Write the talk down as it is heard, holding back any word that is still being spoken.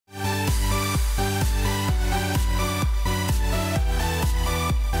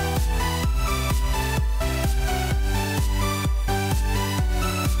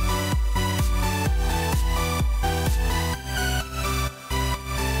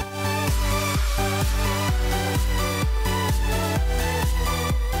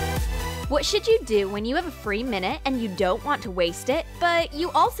What should you do when you have a free minute and you don't want to waste it, but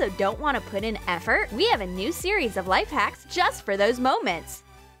you also don't want to put in effort? We have a new series of life hacks just for those moments.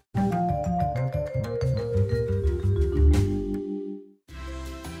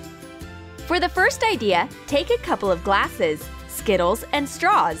 For the first idea, take a couple of glasses, Skittles, and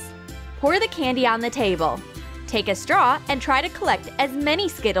straws. Pour the candy on the table. Take a straw and try to collect as many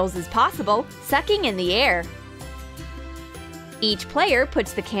Skittles as possible, sucking in the air. Each player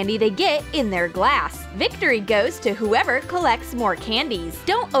puts the candy they get in their glass. Victory goes to whoever collects more candies.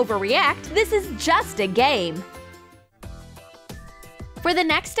 Don't overreact, this is just a game. For the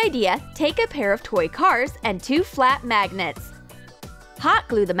next idea, take a pair of toy cars and 2 flat magnets. Hot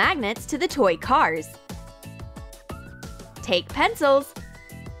glue the magnets to the toy cars. Take pencils.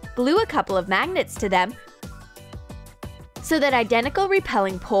 Glue a couple of magnets to them so that identical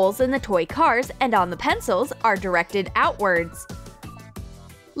repelling poles in the toy cars and on the pencils are directed outwards.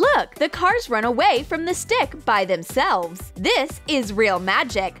 Look, the cars run away from the stick by themselves. This is real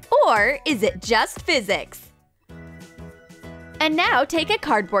magic, or is it just physics? And now take a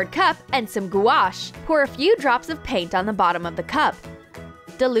cardboard cup and some gouache. Pour a few drops of paint on the bottom of the cup.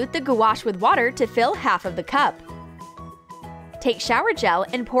 Dilute the gouache with water to fill half of the cup. Take shower gel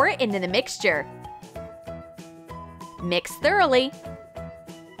and pour it into the mixture. Mix thoroughly.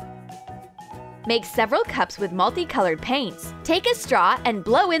 Make several cups with multicolored paints. Take a straw and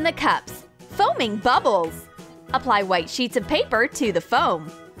blow in the cups, foaming bubbles. Apply white sheets of paper to the foam.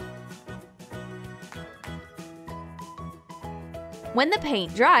 When the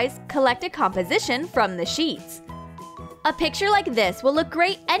paint dries, collect a composition from the sheets. A picture like this will look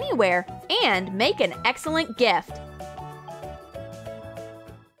great anywhere and make an excellent gift.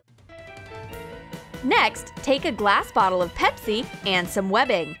 Next, take a glass bottle of Pepsi and some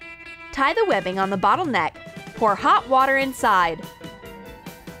webbing. Tie the webbing on the bottleneck. Pour hot water inside.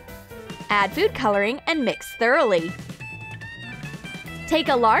 Add food coloring and mix thoroughly. Take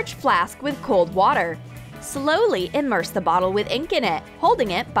a large flask with cold water. Slowly immerse the bottle with ink in it,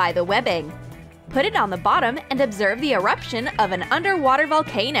 holding it by the webbing. Put it on the bottom and observe the eruption of an underwater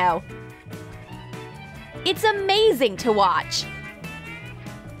volcano. It's amazing to watch!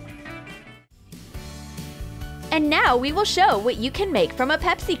 And now we will show what you can make from a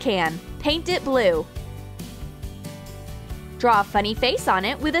Pepsi can. Paint it blue. Draw a funny face on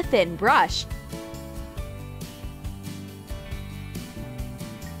it with a thin brush.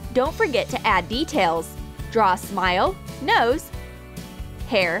 Don't forget to add details. Draw a smile, nose,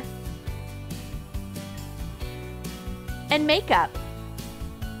 hair, and makeup.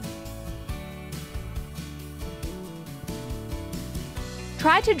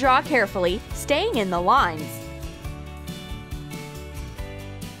 Try to draw carefully, staying in the lines.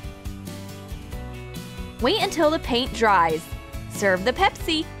 Wait until the paint dries. Serve the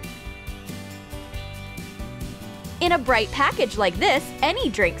Pepsi. In a bright package like this, any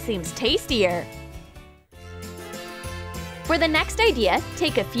drink seems tastier. For the next idea,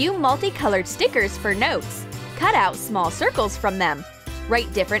 take a few multicolored stickers for notes. Cut out small circles from them.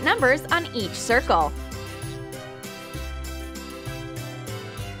 Write different numbers on each circle.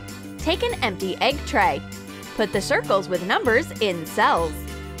 Take an empty egg tray. Put the circles with numbers in cells.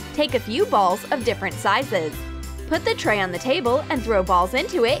 Take a few balls of different sizes. Put the tray on the table and throw balls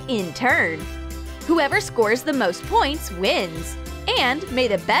into it in turn. Whoever scores the most points wins. And may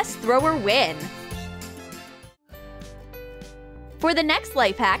the best thrower win! For the next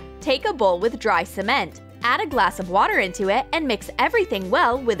life hack, take a bowl with dry cement. Add a glass of water into it and mix everything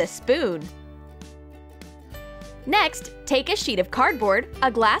well with a spoon. Next, take a sheet of cardboard, a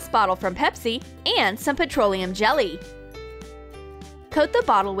glass bottle from Pepsi, and some petroleum jelly. Coat the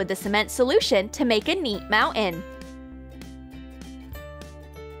bottle with the cement solution to make a neat mountain.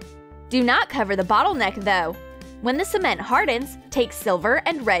 Do not cover the bottleneck though. When the cement hardens, take silver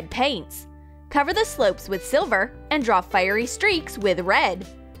and red paints. Cover the slopes with silver and draw fiery streaks with red.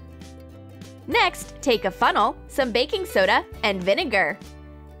 Next, take a funnel, some baking soda, and vinegar.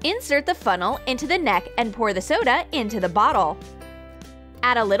 Insert the funnel into the neck and pour the soda into the bottle.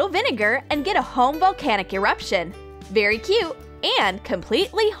 Add a little vinegar and get a home volcanic eruption. Very cute and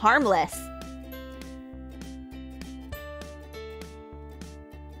completely harmless.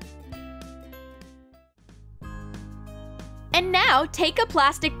 And now take a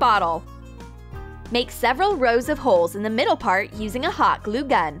plastic bottle. Make several rows of holes in the middle part using a hot glue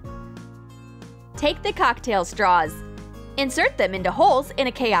gun. Take the cocktail straws. Insert them into holes in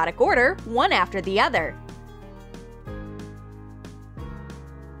a chaotic order, one after the other.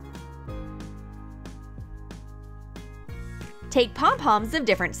 Take pom-poms of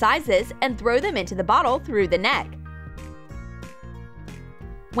different sizes and throw them into the bottle through the neck.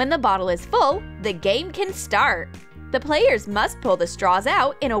 When the bottle is full, the game can start. The players must pull the straws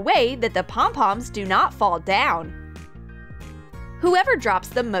out in a way that the pom-poms do not fall down. Whoever drops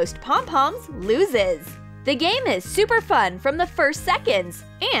the most pom-poms loses. The game is super fun from the first seconds,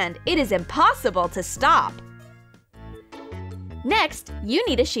 and it is impossible to stop. Next, you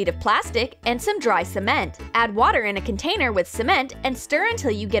need a sheet of plastic and some dry cement. Add water in a container with cement and stir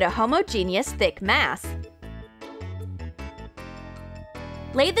until you get a homogeneous thick mass.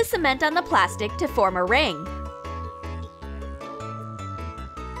 Lay the cement on the plastic to form a ring.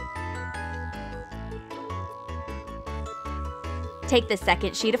 Take the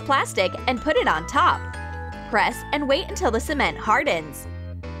second sheet of plastic and put it on top. Press and wait until the cement hardens.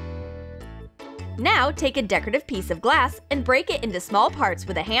 Now take a decorative piece of glass and break it into small parts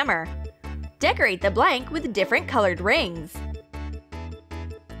with a hammer. Decorate the blank with different colored rings.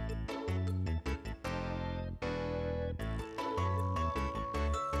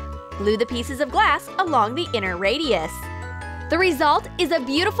 Glue the pieces of glass along the inner radius. The result is a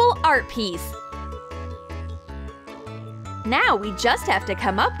beautiful art piece. Now we just have to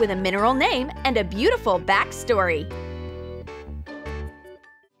come up with a mineral name and a beautiful backstory.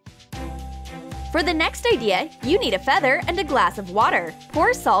 For the next idea, you need a feather and a glass of water.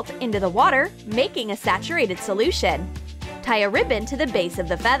 Pour salt into the water, making a saturated solution. Tie a ribbon to the base of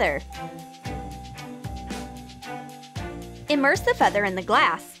the feather. Immerse the feather in the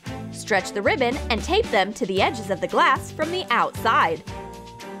glass. Stretch the ribbon and tape them to the edges of the glass from the outside.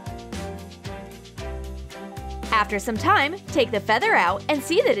 After some time, take the feather out and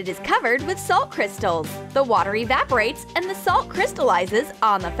see that it is covered with salt crystals. The water evaporates and the salt crystallizes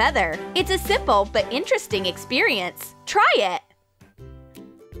on the feather. It's a simple but interesting experience. Try it!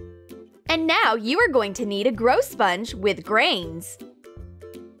 And now you are going to need a grow sponge with grains.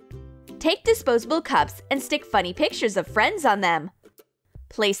 Take disposable cups and stick funny pictures of friends on them.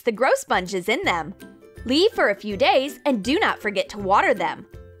 Place the grow sponges in them. Leave for a few days and do not forget to water them.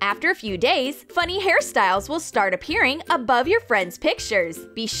 After a few days, funny hairstyles will start appearing above your friends' pictures.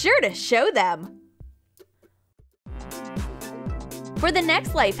 Be sure to show them. For the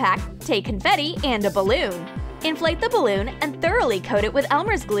next life hack, take confetti and a balloon. Inflate the balloon and thoroughly coat it with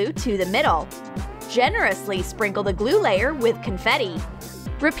Elmer's glue to the middle. Generously sprinkle the glue layer with confetti.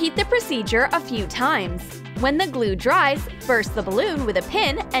 Repeat the procedure a few times. When the glue dries, burst the balloon with a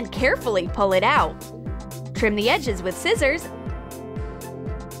pin and carefully pull it out. Trim the edges with scissors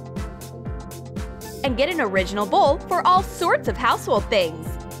and get an original bowl for all sorts of household things.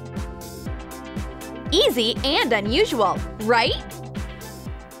 Easy and unusual, right?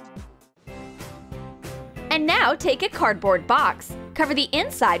 And now take a cardboard box. Cover the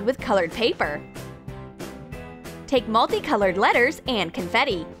inside with colored paper. Take multicolored letters and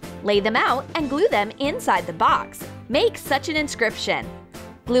confetti. Lay them out and glue them inside the box. Make such an inscription.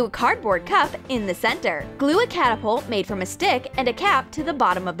 Glue a cardboard cup in the center. Glue a catapult made from a stick and a cap to the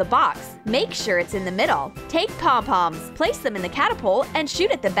bottom of the box. Make sure it's in the middle. Take pom-poms, place them in the catapult, and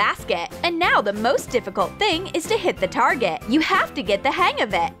shoot at the basket. And now the most difficult thing is to hit the target. You have to get the hang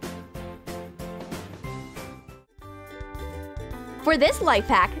of it. For this life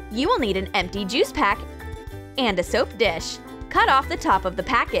hack, you will need an empty juice pack and a soap dish. Cut off the top of the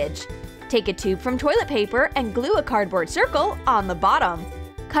package. Take a tube from toilet paper and glue a cardboard circle on the bottom.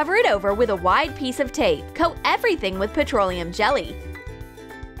 Cover it over with a wide piece of tape. Coat everything with petroleum jelly.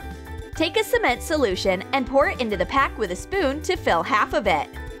 Take a cement solution and pour it into the pack with a spoon to fill half of it.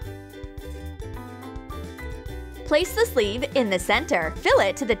 Place the sleeve in the center. Fill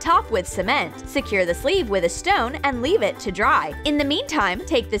it to the top with cement. Secure the sleeve with a stone and leave it to dry. In the meantime,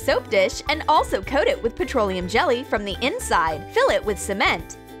 take the soap dish and also coat it with petroleum jelly from the inside. Fill it with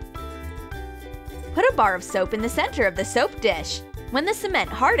cement. Put a bar of soap in the center of the soap dish. When the cement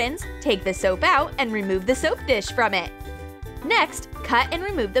hardens, take the soap out and remove the soap dish from it. Next, cut and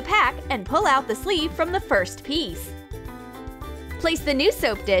remove the pack and pull out the sleeve from the first piece. Place the new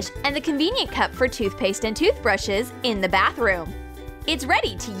soap dish and the convenient cup for toothpaste and toothbrushes in the bathroom. It's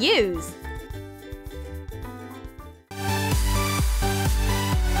ready to use!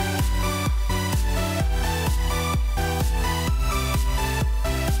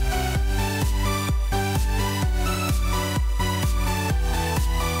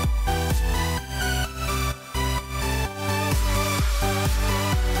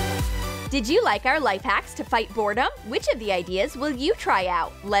 Did you like our life hacks to fight boredom? Which of the ideas will you try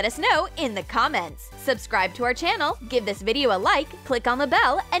out? Let us know in the comments. Subscribe to our channel, give this video a like, click on the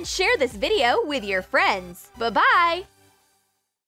bell, and share this video with your friends. Bye-bye!